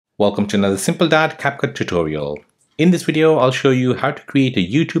Welcome to another Simple Dad Capcut tutorial. In this video, I'll show you how to create a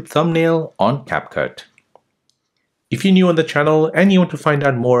YouTube thumbnail on Capcut. If you're new on the channel and you want to find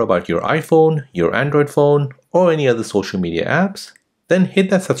out more about your iPhone, your Android phone, or any other social media apps, then hit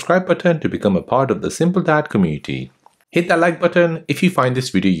that subscribe button to become a part of the Simple Dad community. Hit that like button if you find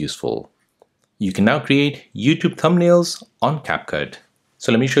this video useful. You can now create YouTube thumbnails on Capcut.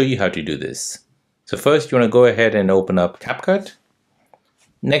 So let me show you how to do this. So first you want to go ahead and open up Capcut.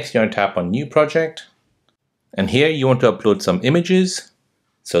 Next you want to tap on New Project. And here you want to upload some images.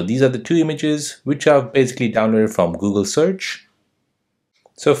 So these are the two images which I've basically downloaded from Google search.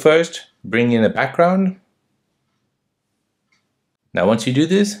 So first bring in a background. Now once you do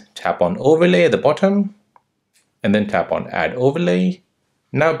this, tap on Overlay at the bottom and then tap on Add Overlay.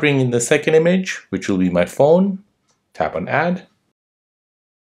 Now bring in the second image, which will be my phone. Tap on Add.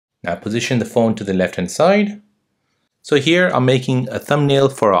 Now position the phone to the left hand side. So here I'm making a thumbnail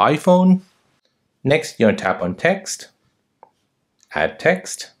for our iPhone. Next you're going to tap on Text, Add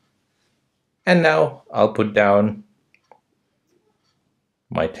Text, and now I'll put down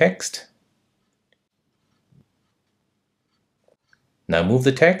my text. Now move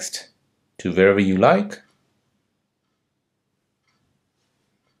the text to wherever you like.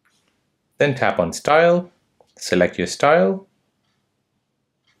 Then tap on Style, select your style,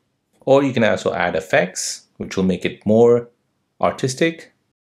 or you can also add effects, which will make it more artistic.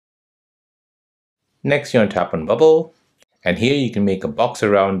 Next, you're going to tap on Bubble, and here you can make a box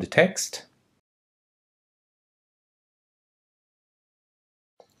around the text.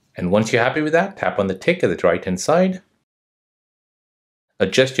 And once you're happy with that, tap on the tick at the right hand side.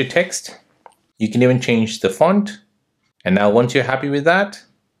 Adjust your text. You can even change the font. And now once you're happy with that,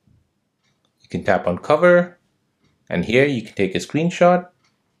 you can tap on Cover, and here you can take a screenshot.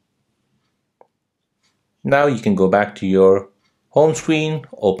 Now you can go back to your home screen,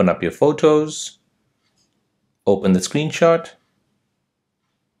 open up your photos, open the screenshot,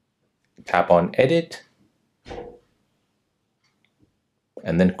 tap on Edit,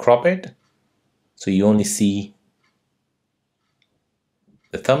 and then crop it so you only see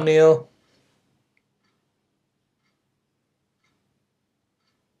the thumbnail.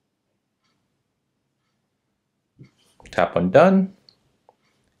 Tap on Done.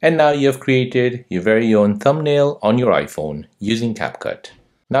 And now you have created your very own thumbnail on your iPhone using Capcut.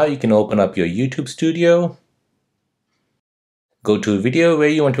 Now you can open up your YouTube Studio. Go to a video where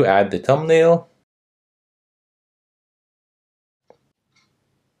you want to add the thumbnail.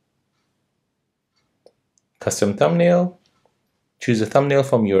 Custom thumbnail. Choose a thumbnail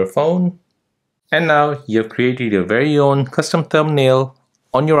from your phone. And now you have created your very own custom thumbnail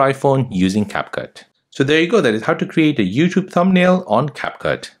on your iPhone using Capcut. So there you go, that is how to create a YouTube thumbnail on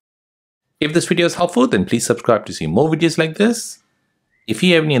Capcut. If this video is helpful, then please subscribe to see more videos like this. If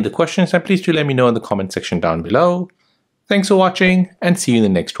you have any other questions, then please do let me know in the comment section down below. Thanks for watching and see you in the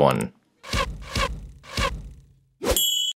next one.